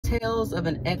Tales of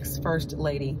an ex-first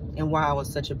lady and why I was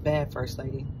such a bad first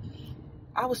lady.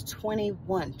 I was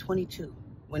 21, 22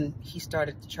 when he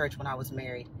started the church when I was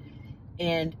married.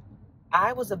 And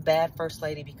I was a bad first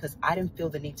lady because I didn't feel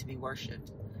the need to be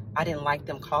worshiped. I didn't like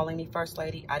them calling me first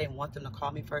lady. I didn't want them to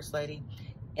call me first lady.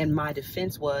 And my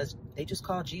defense was, they just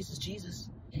call Jesus, Jesus.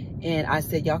 And I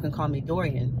said, y'all can call me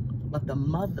Dorian. But the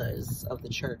mothers of the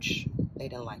church, they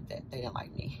didn't like that. They didn't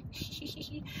like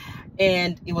me.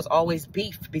 And it was always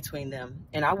beef between them.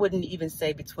 And I wouldn't even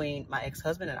say between my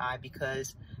ex-husband and I,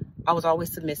 because I was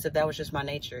always submissive. That was just my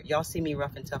nature. Y'all see me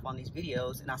rough and tough on these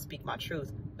videos and I speak my truth,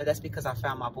 but that's because I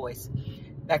found my voice.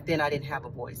 Back then I didn't have a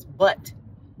voice, but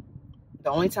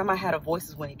the only time I had a voice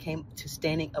is when it came to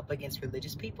standing up against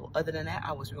religious people. Other than that,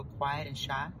 I was real quiet and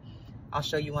shy. I'll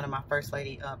show you one of my first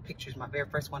lady pictures, my very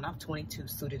first one. I'm 22,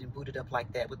 suited and booted up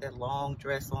like that with that long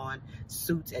dress on,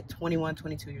 suits at 21,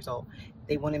 22 years old.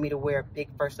 They wanted me to wear big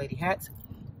first lady hats.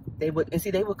 They would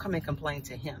come and complain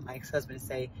to him, my ex-husband, and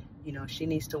say, you know, she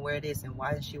needs to wear this and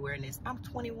why is she wearing this? I'm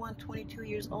 21, 22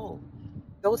 years old.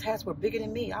 Those hats were bigger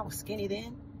than me. I was skinny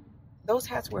then. Those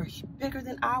hats were bigger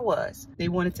than I was. They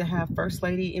wanted to have first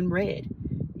lady in red,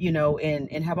 you know,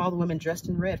 and have all the women dressed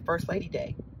in red, first lady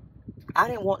day. I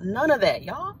didn't want none of that,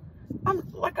 y'all.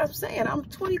 Like I'm saying, I'm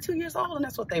 22 years old and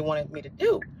that's what they wanted me to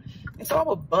do. And so I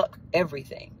would buck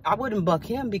everything. I wouldn't buck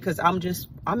him because I'm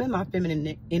in my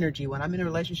feminine energy. When I'm in a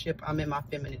relationship, I'm in my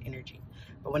feminine energy.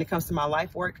 But when it comes to my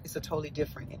life work, it's a totally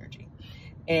different energy.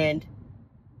 And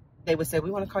they would say,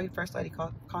 we want to call you first lady,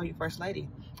 call you first lady.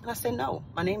 And I said, no,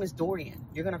 my name is Dorian.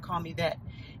 You're going to call me that.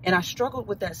 And I struggled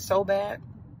with that so bad.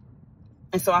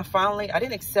 And so I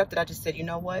didn't accept it. I just said, you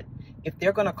know what? If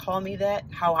they're going to call me that,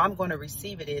 how I'm going to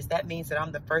receive it is, that means that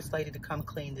I'm the first lady to come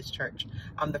clean this church.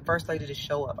 I'm the first lady to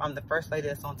show up. I'm the first lady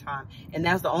that's on time. And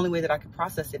that's the only way that I could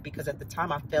process it, because at the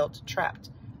time I felt trapped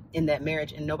in that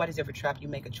marriage, and nobody's ever trapped. You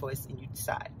make a choice and you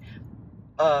decide,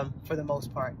 for the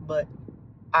most part. But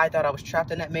I thought I was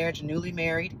trapped in that marriage, newly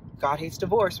married. God hates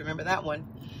divorce. Remember that one.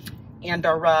 And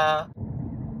our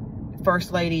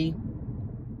first lady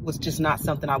was just not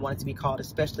something I wanted to be called,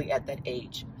 especially at that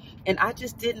age. And I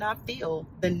just did not feel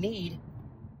the need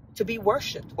to be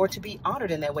worshiped or to be honored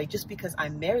in that way just because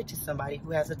I'm married to somebody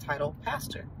who has a title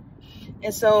pastor.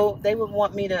 And so they would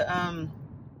want me to,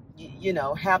 you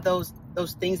know, have those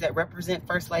things that represent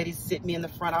first ladies, sit me in the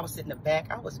front. I would sit in the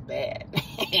back. I was bad.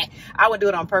 I would do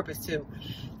it on purpose too.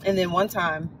 And then one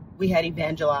time we had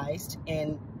evangelized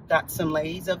and got some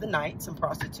ladies of the night, some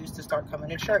prostitutes, to start coming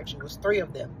to church. It was 3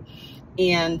 of them.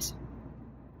 And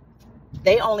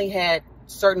they only had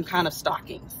certain kind of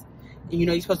stockings. You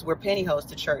know, you're supposed to wear pantyhose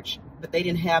to church, but they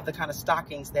didn't have the kind of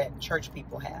stockings that church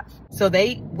people have. So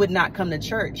they would not come to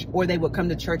church, or they would come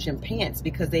to church in pants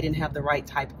because they didn't have the right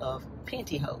type of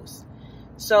pantyhose.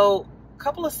 So a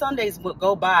couple of Sundays would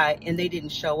go by and they didn't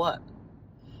show up.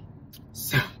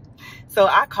 So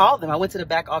I called them. I went to the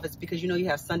back office because, you know, you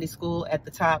have Sunday school at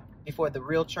the top before the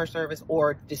real church service,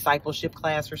 or discipleship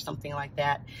class or something like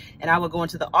that. And I would go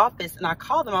into the office and I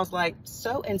called them. I was like,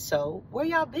 so-and-so, where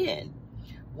y'all been?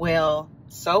 Well,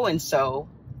 so-and-so,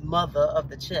 mother of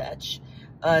the church,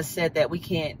 said that we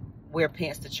can't wear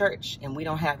pants to church and we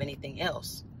don't have anything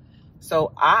else.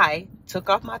 So I took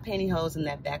off my pantyhose in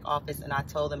that back office and I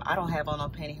told them I don't have on no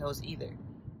pantyhose either.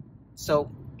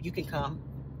 So you can come.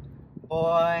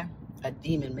 Boy, a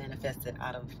demon manifested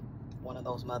out of one of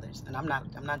those mothers. And I'm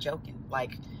not joking.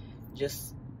 Like,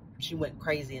 just, she went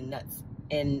crazy and nuts.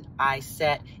 And I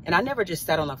sat, and I never just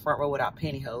sat on the front row without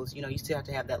pantyhose. You know, you still have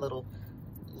to have that little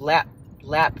lap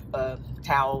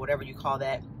towel, whatever you call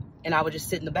that. And I would just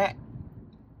sit in the back.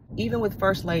 Even with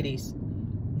first ladies,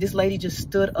 this lady just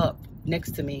stood up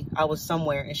next to me. I was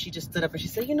somewhere and she just stood up and she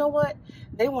said, you know what?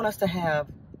 They want us to have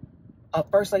a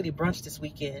first lady brunch this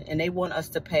weekend and they want us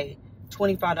to pay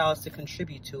 $25 to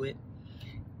contribute to it.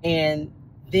 And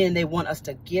then they want us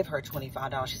to give her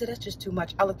 $25. She said, that's just too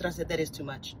much. I looked at her and said, that is too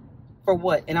much. For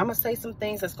what? And I'm going to say some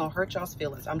things that's going to hurt y'all's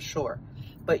feelings, I'm sure.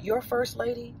 But your first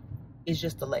lady is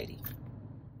just a lady.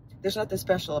 There's nothing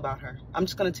special about her. I'm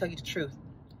just going to tell you the truth.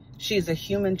 She is a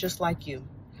human just like you.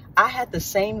 I had the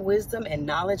same wisdom and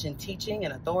knowledge and teaching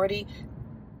and authority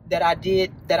that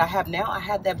I have now. I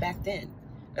had that back then,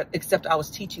 except I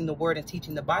was teaching the word and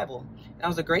teaching the Bible. And I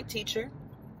was a great teacher,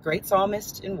 great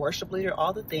psalmist and worship leader,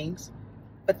 all the things.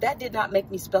 But that did not make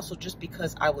me special just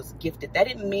because I was gifted. That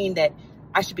didn't mean that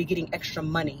I should be getting extra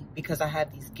money because I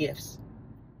have these gifts.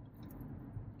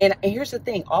 And here's the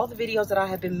thing, all the videos that I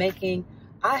have been making,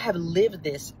 I have lived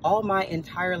this all my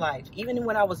entire life. Even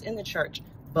when I was in the church,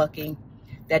 bucking,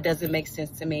 that doesn't make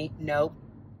sense to me. Nope.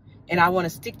 And I want to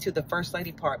stick to the first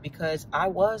lady part because I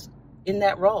was in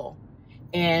that role.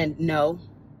 And no,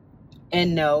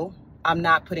 I'm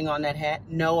not putting on that hat.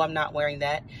 No, I'm not wearing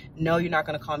that. No, you're not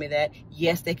going to call me that.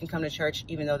 Yes, they can come to church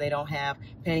even though they don't have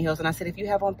pantyhose. And I said, if you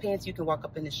have on pants, you can walk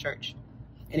up in this church.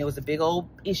 And it was a big old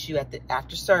issue at the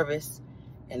after service,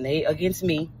 and they against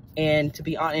me. And to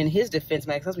be on in his defense,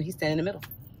 my ex-husband, he's standing in the middle.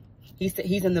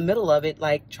 He's in the middle of it,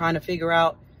 like trying to figure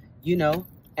out, you know.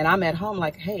 And I'm at home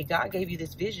like, hey, God gave you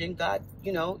this vision. God,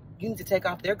 you know, you need to take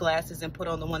off their glasses and put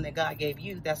on the one that God gave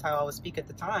you. That's how I would speak at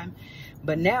the time.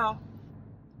 But now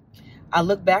I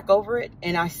look back over it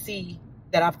and I see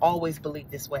that I've always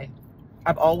believed this way.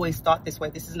 I've always thought this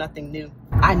way. This is nothing new.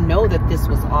 I know that this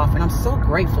was off, and I'm so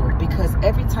grateful, because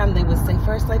every time they would say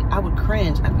First Lady, I would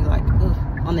cringe. I'd be like, ugh.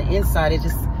 On the inside, it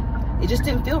just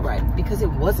didn't feel right, because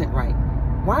it wasn't right.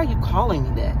 Why are you calling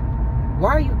me that?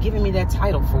 Why are you giving me that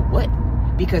title for what?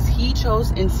 Because he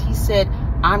chose and he said,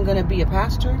 I'm going to be a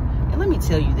pastor. And let me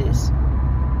tell you this,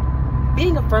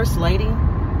 being a first lady,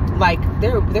 like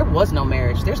there was no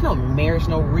marriage. There's no marriage,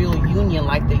 no real union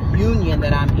like the union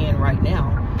that I'm in right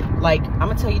now. Like, I'm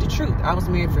going to tell you the truth. I was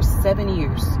married for 7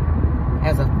 years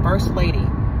as a first lady.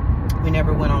 We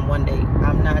never went on one date.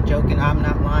 I'm not joking. I'm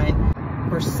not lying.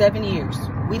 For 7 years,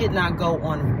 we did not go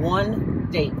on one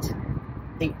date.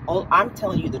 I'm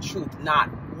telling you the truth, not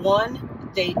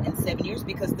one date in 7 years,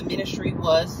 because the ministry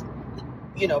was,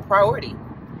 you know, priority.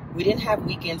 We didn't have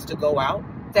weekends to go out.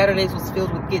 Saturdays was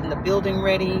filled with getting the building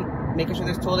ready, making sure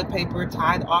there's toilet paper,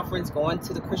 tithe offerings, going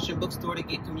to the Christian bookstore to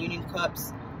get communion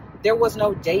cups. There was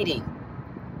no dating.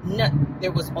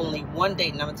 There was only one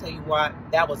date, and I'm going to tell you why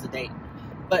that was a date.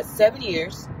 But 7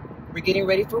 years, we're getting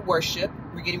ready for worship.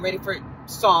 We're getting ready for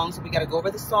songs. We got to go over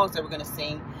the songs that we're going to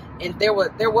sing. And there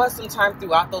was some time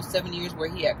throughout those 7 years where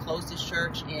he had closed his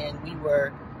church and we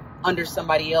were under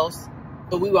somebody else,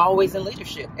 but we were always in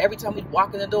leadership. Every time we'd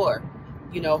walk in the door,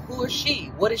 you know, who is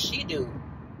she? What does she do?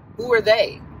 Who are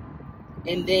they?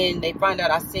 And then they find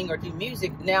out I sing or do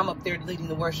music. Now I'm up there leading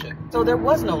the worship. So there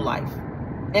was no life.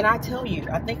 And I tell you,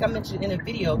 I think I mentioned in a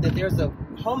video that there's a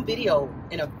home video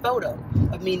and a photo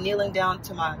of me kneeling down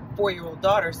to my 4-year-old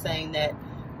daughter saying that,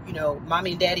 you know,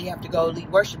 mommy and daddy have to go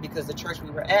lead worship because the church we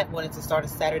were at wanted to start a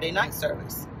Saturday night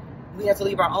service. We had to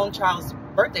leave our own child's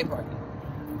birthday party.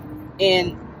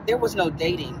 And there was no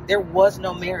dating. There was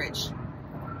no marriage.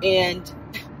 And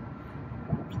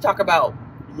you talk about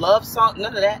love song,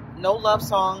 none of that. No love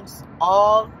songs,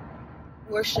 all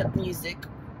worship music,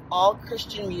 all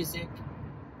Christian music,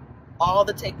 all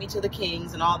the Take Me to the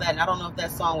Kings and all that. And I don't know if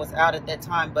that song was out at that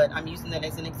time, but I'm using that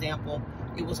as an example.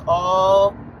 It was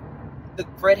all the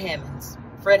Fred Hammond.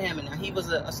 Now, he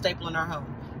was a staple in our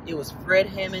home. It was Fred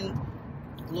Hammond,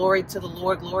 Glory to the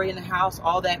Lord, Glory in the House,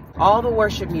 all that. All the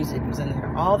worship music was in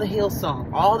there. All the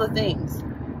Hillsong, all the things.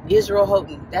 Israel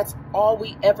Houghton. That's all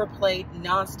we ever played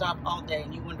nonstop all day.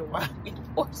 And you wonder why we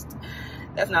divorced.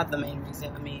 That's not the main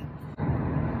reason. I mean,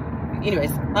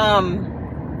 anyways,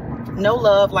 no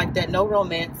love like that, no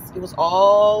romance. It was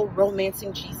all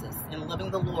romancing Jesus and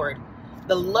loving the Lord.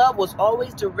 The love was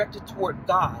always directed toward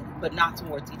God, but not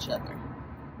towards each other.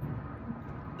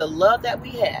 The love that we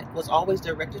had was always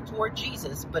directed toward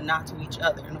Jesus, but not to each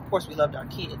other. And of course, we loved our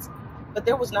kids. But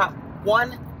there was not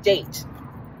one date.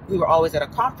 We were always at a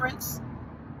conference,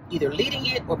 either leading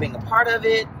it or being a part of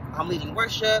it. I'm leading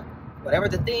worship, whatever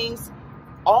the things.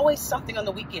 Always something on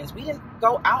the weekends. We didn't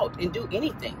go out and do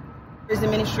anything.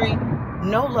 Prison ministry,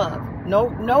 no love,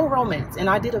 no romance. And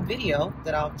I did a video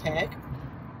that I'll tag,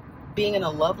 being in a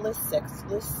loveless,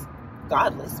 sexless,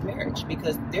 godless marriage,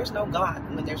 because there's no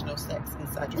God when there's no sex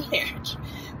inside your marriage.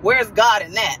 Where's God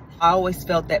in that? I always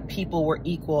felt that people were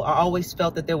equal. I always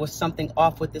felt that there was something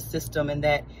off with the system and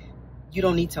that you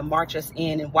don't need to march us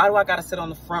in. And why do I got to sit on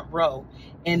the front row?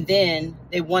 And then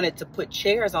they wanted to put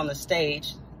chairs on the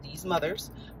stage. These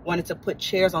mothers wanted to put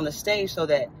chairs on the stage so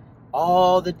that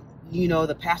all the, you know,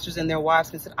 the pastors and their wives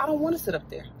can sit. I don't want to sit up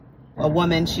there. A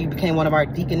woman, she became one of our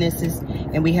deaconesses,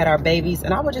 and we had our babies,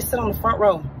 and I would just sit on the front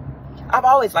row. I've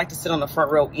always liked to sit on the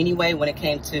front row anyway when it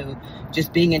came to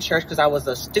just being in church, because I was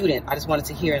a student. I just wanted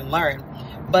to hear and learn.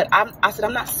 But I said,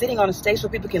 I'm not sitting on a stage so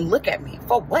people can look at me.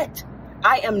 For what?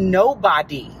 I am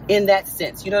nobody in that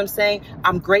sense. You know what I'm saying?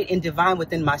 I'm great and divine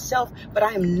within myself, but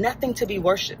I am nothing to be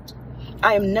worshiped.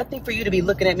 I am nothing for you to be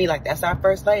looking at me like, that's our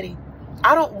first lady.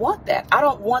 I don't want that. I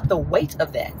don't want the weight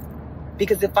of that.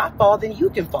 Because if I fall, then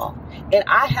you can fall. And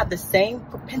I have the same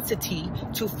propensity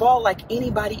to fall like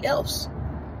anybody else.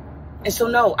 And so,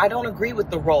 no, I don't agree with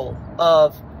the role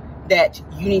of that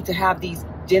you need to have these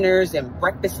dinners and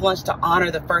breakfast, lunch to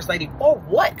honor the first lady. For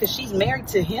what? Because she's married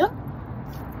to him?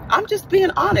 I'm just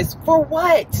being honest. For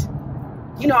what?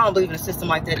 You know, I don't believe in a system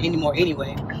like that anymore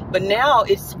anyway. But now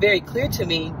it's very clear to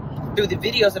me through the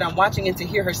videos that I'm watching, and to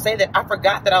hear her say that, I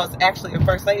forgot that I was actually a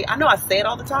first lady. I know I say it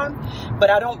all the time, but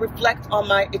I don't reflect on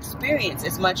my experience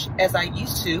as much as I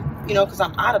used to, you know, because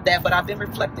I'm out of that. But I've been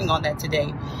reflecting on that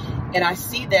today, and I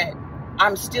see that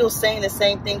I'm still saying the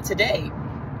same thing today.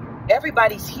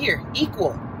 Everybody's here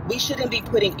equal. We shouldn't be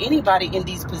putting anybody in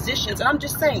these positions. And I'm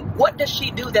just saying, what does she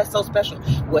do that's so special?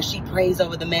 Well, she prays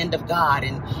over the man of God,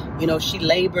 and, you know, she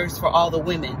labors for all the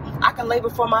women. I can labor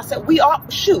for myself. We all,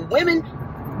 shoot, women,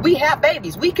 we have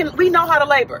babies. We know how to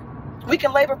labor. We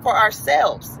can labor for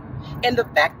ourselves. And the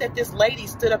fact that this lady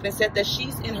stood up and said that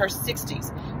she's in her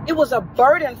 60s, it was a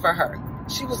burden for her.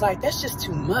 She was like, that's just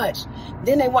too much.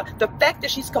 Then they want, the fact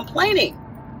that she's complaining.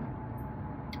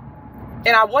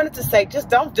 And I wanted to say, just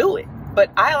don't do it. But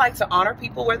I like to honor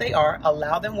people where they are,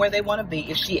 allow them where they want to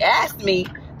be. If she asked me,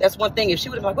 that's one thing. If she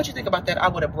would have been like, what you think about that? I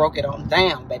would have broke it on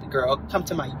down, baby girl. Come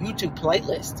to my YouTube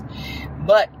playlist.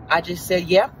 But I just said,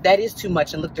 yeah, that is too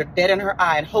much, and looked her dead in her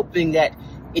eye, and hoping that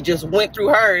it just went through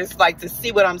hers, like, to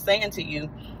see what I'm saying to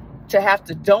you, to have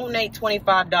to donate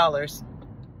 $25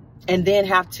 and then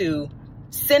have to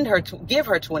send her to give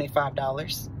her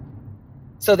 $25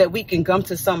 so that we can come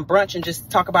to some brunch and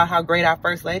just talk about how great our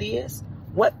first lady is.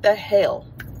 What the hell?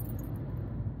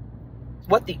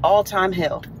 What the all-time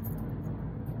hell?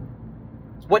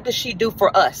 What does she do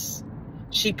for us?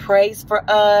 She prays for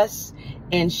us,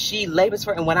 and she labors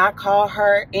for, and when I call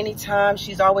her anytime,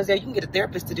 she's always there. You can get a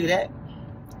therapist to do that.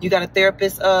 You got a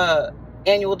therapist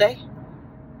annual day.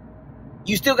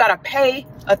 You still got to pay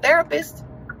a therapist.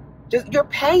 You're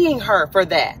paying her for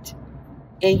that.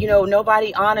 And, you know,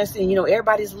 nobody honors, and, you know,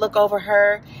 everybody's look over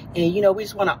her, and, you know, we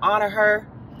just want to honor her.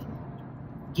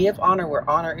 Give honor where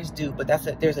honor is due, but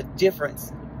there's a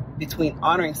difference between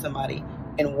honoring somebody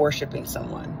and worshiping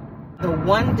someone. The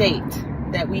one date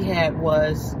that we had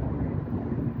was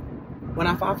when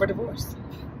I filed for divorce.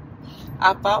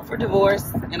 I filed for divorce,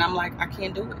 and I'm like, I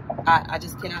can't do it. I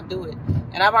just cannot do it.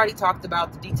 And I've already talked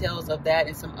about the details of that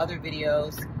in some other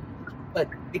videos, but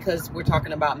because we're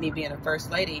talking about me being a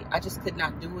first lady, I just could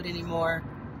not do it anymore.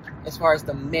 As far as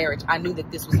the marriage, I knew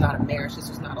that this was not a marriage. This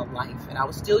was not a life. And I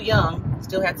was still young,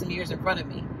 still had some years in front of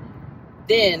me.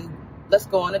 Then let's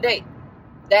go on a date.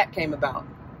 That came about.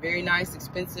 Very nice,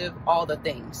 expensive, all the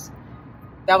things.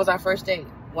 That was our first date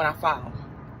when I filed.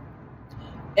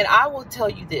 And I will tell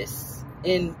you this,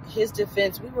 in his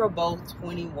defense, we were both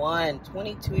 21,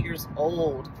 22 years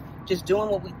old, just doing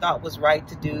what we thought was right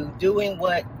to do, doing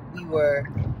what we were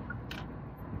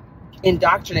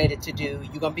indoctrinated to do.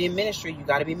 You're gonna be in ministry, you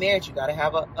got to be married, you got to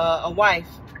have a wife.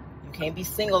 You can't be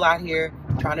single out here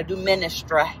trying to do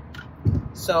ministry.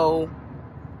 So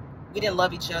we didn't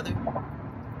love each other.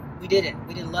 We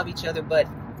didn't love each other, but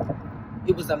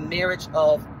it was a marriage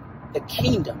of the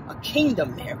kingdom, a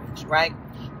kingdom marriage, right?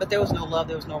 But there was no love,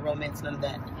 there was no romance, none of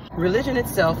that. Religion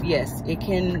itself, yes, it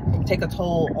can take a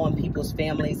toll on people's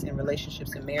families and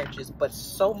relationships and marriages, but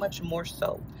so much more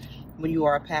so when you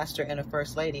are a pastor and a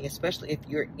first lady, especially if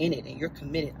you're in it and you're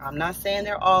committed. I'm not saying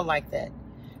they're all like that.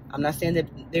 I'm not saying that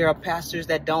there are pastors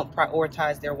that don't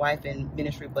prioritize their wife in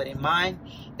ministry, but in mine,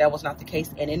 that was not the case.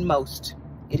 And in most,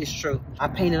 it is true. I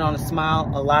painted on a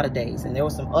smile a lot of days, and there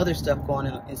was some other stuff going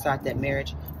on inside that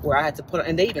marriage where I had to put on,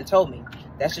 and they even told me,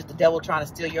 that's just the devil trying to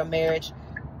steal your marriage.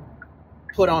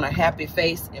 Put on a happy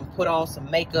face and put on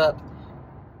some makeup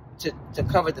to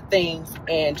cover the things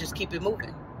and just keep it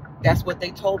moving. That's what they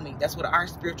told me. That's what our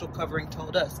spiritual covering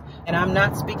told us. And I'm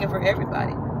not speaking for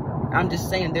everybody. I'm just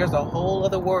saying there's a whole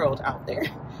other world out there.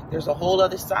 There's a whole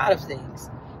other side of things.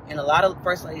 And a lot of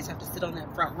first ladies have to sit on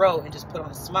that front row and just put on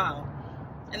a smile.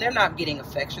 And they're not getting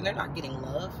affection. They're not getting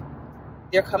love.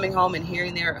 They're coming home and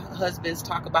hearing their husbands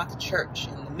talk about the church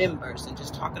and the members and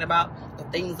just talking about the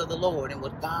things of the Lord and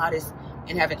what God is,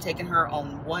 and haven't taken her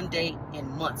on one date in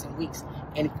months and weeks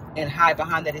and hide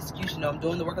behind that excuse, you know, I'm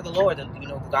doing the work of the Lord and, you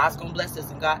know, God's going to bless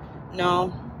us, and God, no,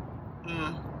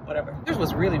 whatever. Here's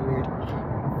what's really weird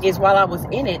is while I was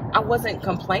in it, I wasn't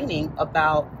complaining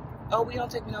about, oh, we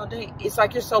don't take me on a date. It's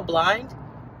like you're so blind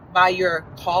by your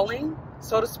calling,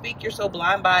 so to speak. You're so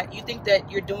blind by, you think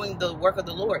that you're doing the work of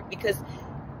the Lord, because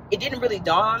it didn't really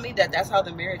dawn on me that that's how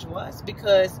the marriage was,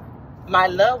 because my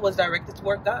love was directed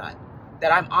toward God,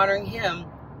 that I'm honoring him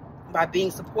by being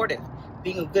supportive,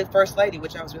 being a good first lady,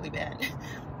 which I was really bad,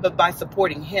 but by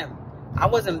supporting him. I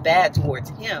wasn't bad towards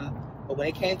him, but when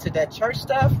it came to that church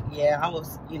stuff, yeah, I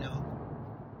was, you know,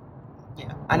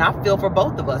 yeah. And I feel for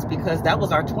both of us, because that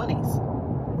was our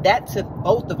 20s. That took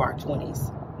both of our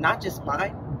 20s, not just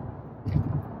mine.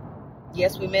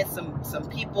 Yes, we met some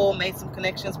people, made some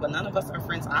connections, but none of us are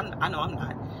friends. I know I'm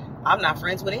not. I'm not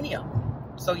friends with any of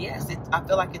them. So yes, I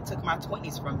feel like it took my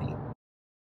 20s from me.